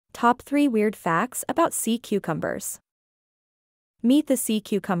Top 3 Weird Facts About Sea Cucumbers. Meet the sea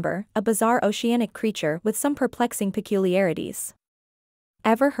cucumber, a bizarre oceanic creature with some perplexing peculiarities.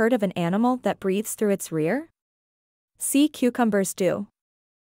 Ever heard of an animal that breathes through its rear? Sea cucumbers do.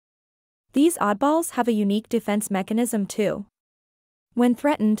 These oddballs have a unique defense mechanism too. When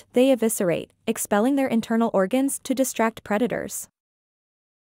threatened, they eviscerate, expelling their internal organs to distract predators.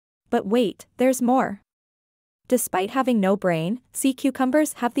 But wait, there's more. Despite having no brain, sea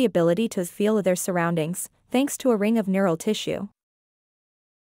cucumbers have the ability to feel their surroundings, thanks to a ring of neural tissue.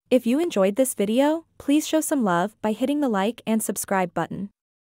 If you enjoyed this video, please show some love by hitting the like and subscribe button.